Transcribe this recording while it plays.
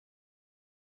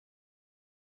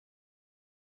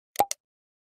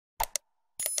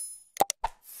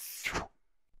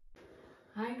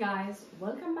Hi guys,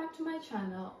 welcome back to my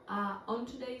channel. On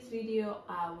today's video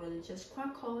I will just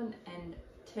crack on and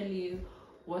tell you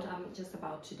what I'm just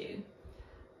about to do.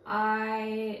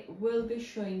 I will be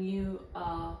showing you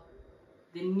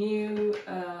the new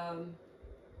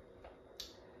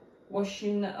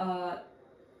washing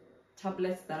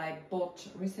tablets that I bought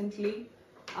recently.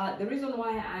 The reason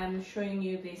why I'm showing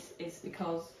you this is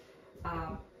because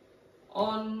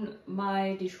on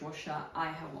my dishwasher I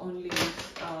have only used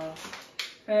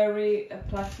Fairy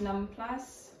Platinum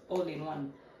Plus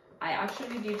all-in-one. I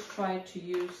actually did try to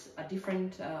use a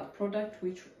different product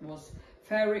which was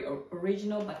Fairy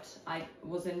Original, but I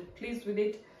wasn't pleased with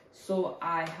it, so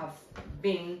I have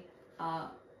been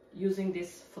using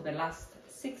this for the last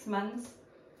 6 months.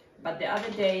 But the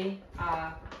other day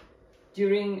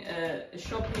during a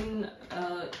shopping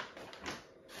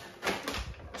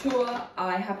tour,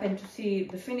 I happened to see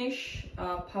the Finish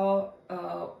Power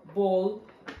Ball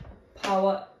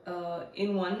Power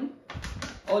in-one,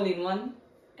 all-in-one,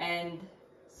 and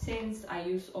since I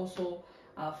use also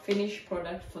Finish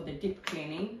product for the deep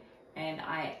cleaning, and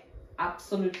I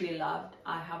absolutely loved.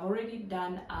 I have already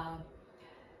done a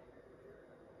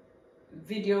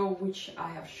video which I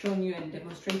have shown you and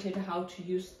demonstrated how to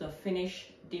use the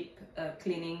Finish deep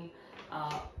cleaning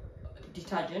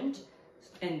detergent,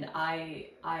 and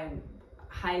I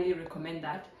highly recommend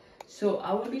that. So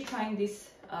I will be trying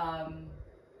this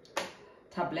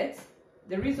tablets.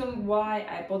 The reason why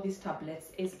I bought these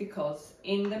tablets is because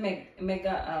in the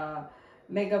mega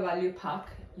value pack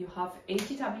you have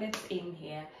 80 tablets in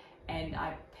here, and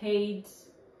I paid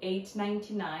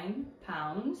 £8.99,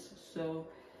 so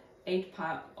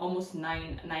 £8, almost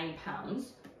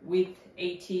 £9 with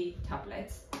 80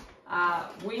 tablets.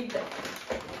 With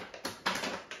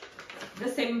the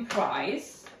same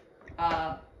price,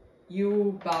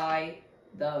 you buy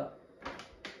the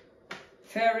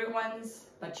Fairy ones,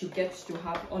 but you get to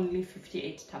have only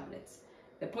 58 tablets.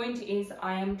 The point is,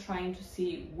 I am trying to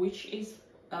see which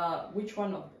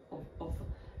one of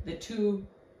the two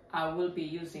I will be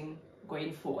using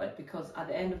going forward, because at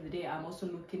the end of the day I'm also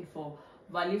looking for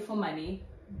value for money,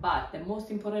 but the most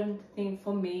important thing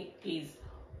for me is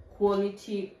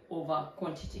quality over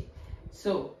quantity.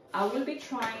 So I will be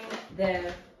trying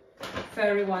the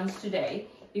Fairy ones today.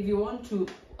 If you want to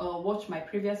watch my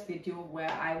previous video where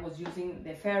I was using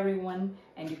the Fairy one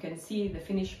and you can see the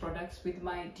finished products with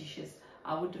my dishes,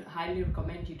 I would highly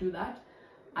recommend you do that.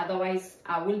 Otherwise,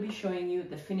 I will be showing you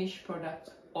the finished product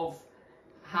of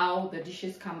how the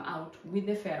dishes come out with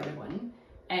the Fairy one,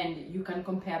 and you can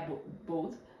compare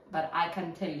both. But I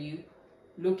can tell you,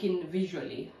 looking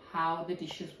visually how the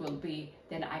dishes will be,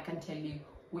 then I can tell you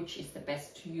which is the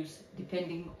best to use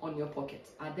depending on your pocket.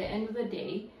 At the end of the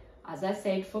day, as I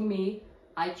said, for me,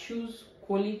 I choose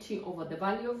quality over the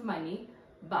value of money,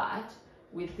 but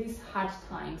with these hard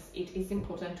times, it is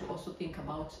important to also think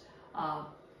about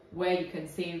where you can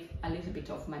save a little bit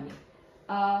of money.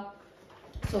 Let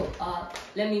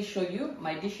me show you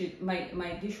my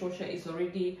dishwasher is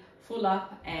already full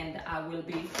up, and I will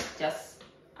be just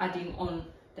adding on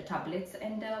the tablets,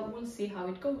 and we'll see how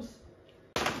it goes.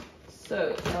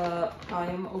 So I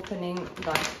am opening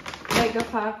that mega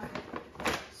pack.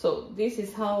 So this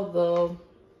is how the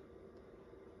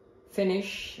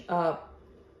Finish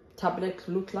tablets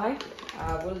look like.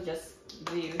 I will just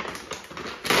view.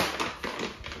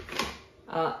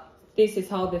 This is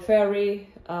how the Fairy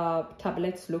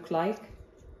tablets look like,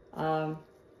 and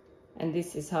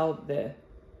this is how the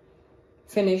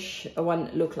Finish one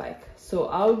look like. So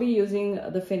I'll be using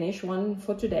the Finish one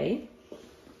for today.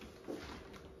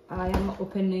 I am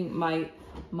opening my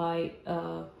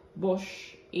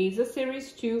Bosch is a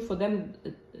series 2. For them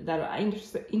that are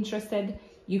interested,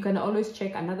 you can always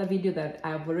check another video that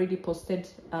I've already posted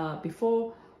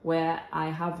before, where I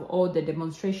have all the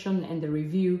demonstration and the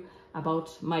review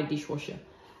about my dishwasher.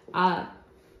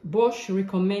 Bosch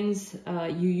recommends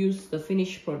you use the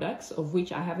finished products, of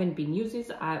which I haven't been using.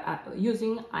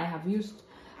 I have used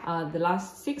the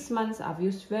last 6 months. I've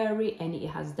used Fairy and it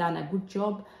has done a good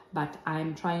job, but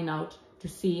I'm trying out to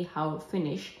see how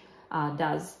Finish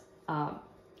does,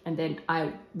 and then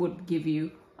I would give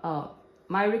you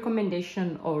my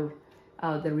recommendation or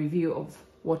the review of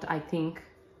what I think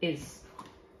is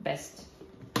best.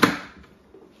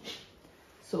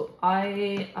 So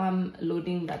I am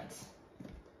loading that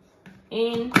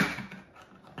in.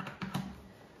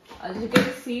 As you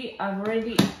can see, I've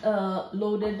already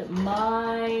loaded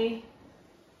my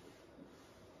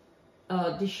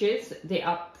dishes. They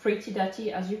are pretty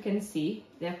dirty, as you can see.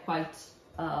 They're quite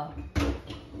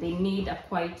they need a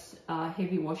quite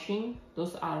heavy washing.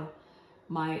 Those are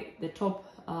the top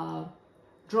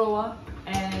drawer,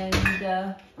 and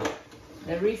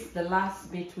there is the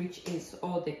last bit, which is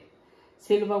all the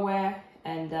silverware,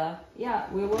 and yeah,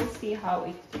 we will see how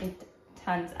it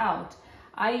turns out.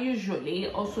 I usually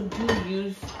also do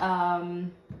use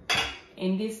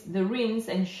in this, the rinse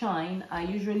and shine, I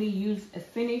usually use a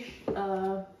Finish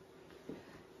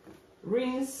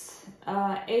rinse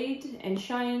aid and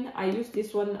shine. I use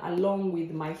this one along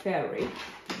with my Fairy,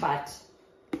 but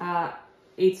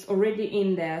it's already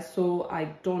in there, so I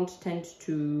don't tend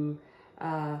to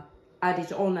add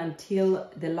it on until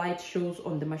the light shows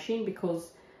on the machine,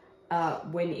 because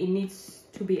when it needs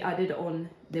to be added on,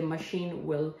 the machine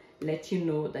will let you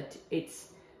know that it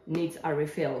needs a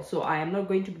refill. So I am not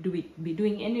going to be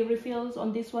doing any refills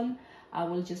on this one. I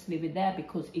will just leave it there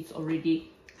because it's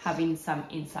already having some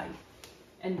inside,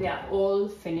 and they are all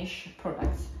Finish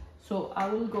products. So I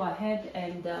will go ahead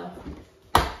and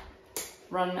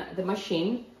run the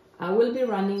machine. I will be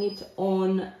running it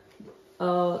on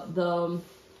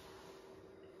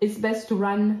it's best to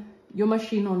run your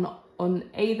machine on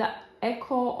either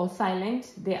eco or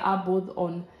silent. They are both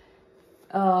on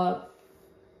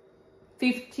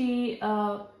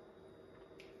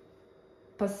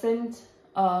 50%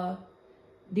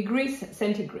 degrees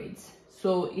centigrades.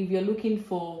 So if you're looking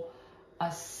for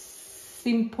a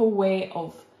simple way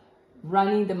of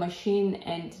running the machine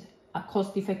and a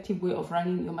cost-effective way of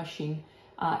running your machine,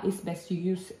 it's best to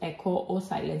use eco or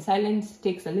silent. Silent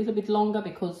takes a little bit longer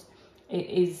because it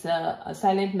is a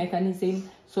silent mechanism,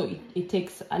 so it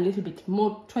takes a little bit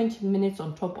more, 20 minutes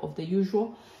on top of the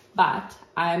usual. But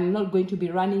I'm not going to be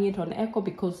running it on eco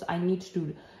because I need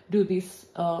to do this,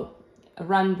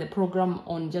 run the program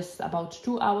on just about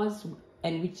 2 hours,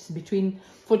 and which is between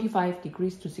 45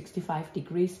 degrees to 65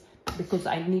 degrees, because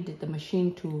I needed the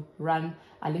machine to run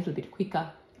a little bit quicker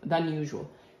than usual.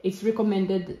 It's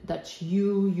recommended that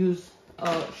you use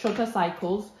shorter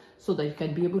cycles so that you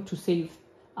can be able to save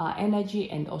energy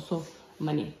and also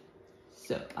money.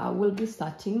 So I will be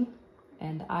starting,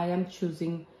 and I am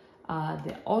choosing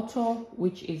the auto,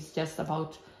 which is just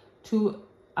about 2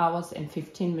 hours and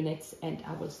 15 minutes, and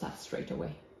I will start straight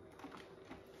away.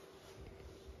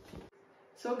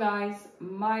 So guys,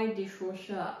 my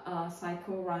dishwasher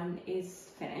cycle run is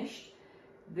finished.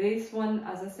 This one,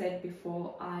 as I said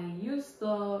before, I use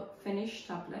the Finish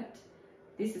tablet.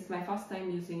 This is my first time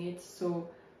using it, so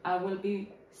I will be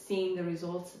seeing the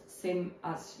results same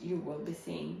as you will be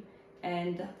seeing.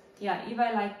 And yeah, if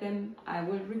I like them, I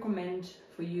will recommend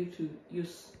for you to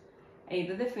use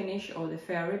either the Finish or the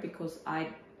Fairy, because I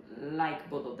like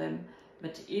both of them.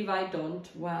 But if I don't,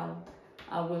 well,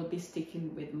 I will be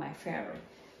sticking with my Fairy.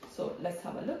 So let's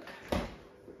have a look.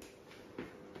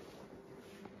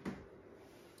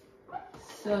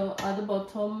 So at the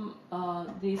bottom,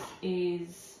 this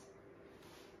is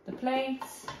the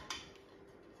plates.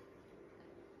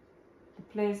 The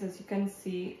plates, as you can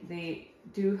see, they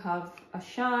do have a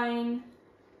shine.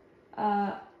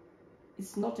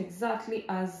 It's not exactly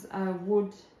as I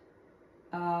would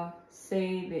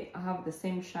say they have the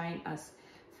same shine as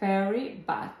Fairy,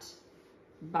 but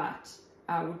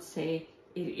I would say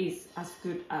it is as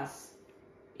good as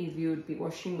if you would be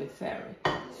washing with Fairy.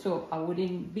 So I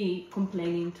wouldn't be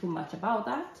complaining too much about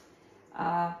that.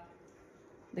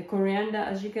 The coriander,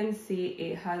 as you can see,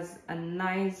 it has a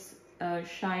nice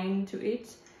shine to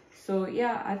it. So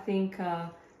yeah, I think I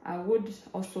would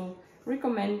also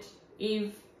recommend,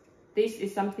 if this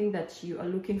is something that you are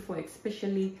looking for,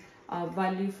 especially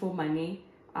value for money,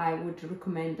 I would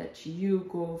recommend that you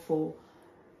go for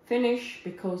Finish,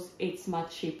 because it's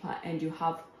much cheaper and you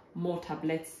have more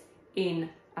tablets in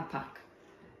a pack.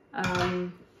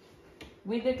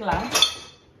 With the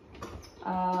glass,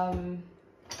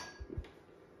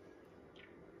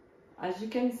 as you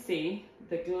can see,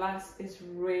 the glass is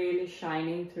really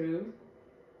shining through.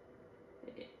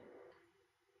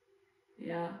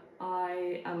 Yeah,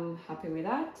 I am happy with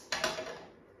that.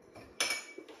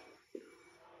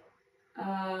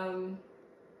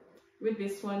 With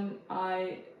this one,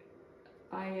 I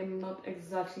am not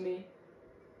exactly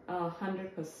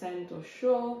 100% or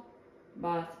sure,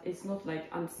 but it's not like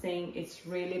I'm saying it's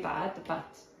really bad,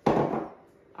 but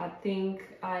I think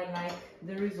I like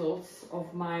the results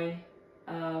of my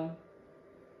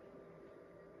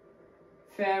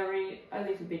Fairy a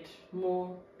little bit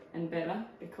more and better,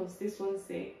 because this one's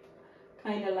they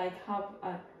kind of like have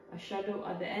a shadow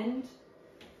at the end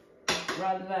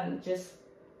rather than just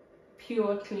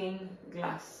pure clean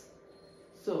glass.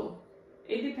 So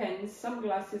it depends. Some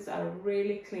glasses are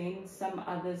really clean, some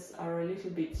others are a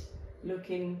little bit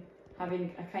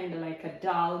having a kind of like a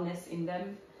dullness in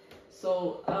them.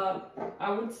 So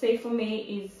I would say for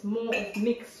me is more of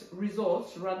mixed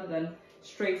results rather than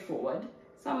straightforward.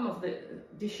 Some of the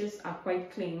dishes are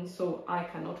quite clean, so I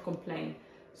cannot complain.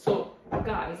 So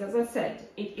guys, as I said,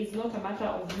 it is not a matter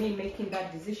of me making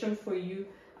that decision for you.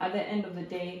 At the end of the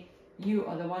day, you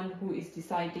are the one who is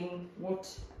deciding what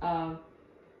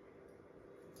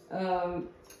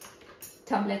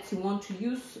tablets you want to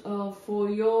use for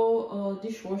your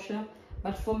dishwasher.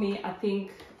 But for me, I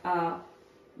think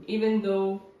even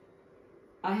though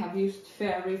I have used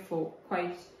Fairy for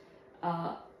quite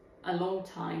a long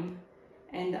time,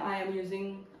 and I am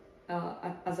using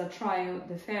as a trial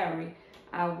the Fairy,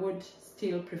 I would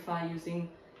still prefer using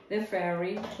the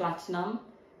Fairy Platinum.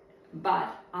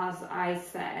 But as I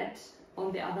said,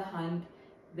 on the other hand,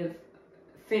 the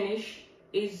finish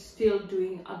is still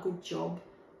doing a good job,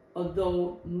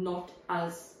 although not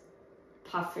as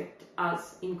perfect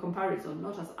as, in comparison,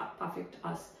 not as perfect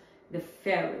as the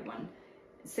Fairy one.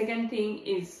 Second thing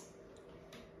is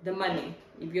the money.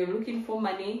 If you're looking for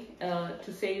money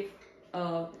to save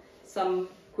some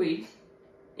quid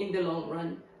in the long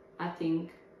run, I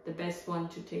think the best one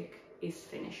to take is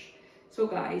Finish. So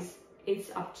guys, it's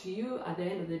up to you. At the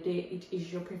end of the day, it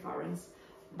is your preference,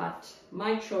 but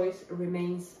my choice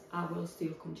remains, I will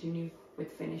still continue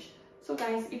with Finish. So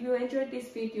guys, if you enjoyed this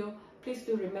video, please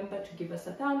do remember to give us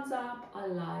a thumbs up, a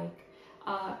like.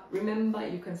 Remember,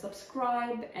 you can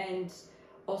subscribe and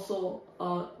also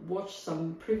watch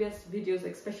some previous videos,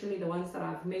 especially the ones that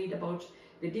I've made about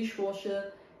the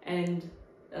dishwasher, and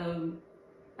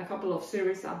a couple of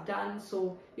series I've done,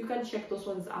 so you can check those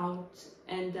ones out,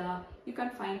 and you can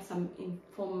find some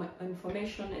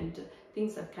information and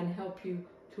things that can help you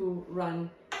to run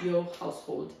your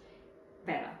household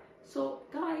better. So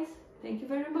guys, thank you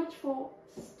very much for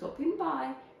stopping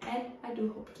by, and I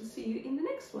do hope to see you in the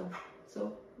next one.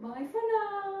 So bye for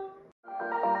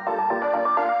now.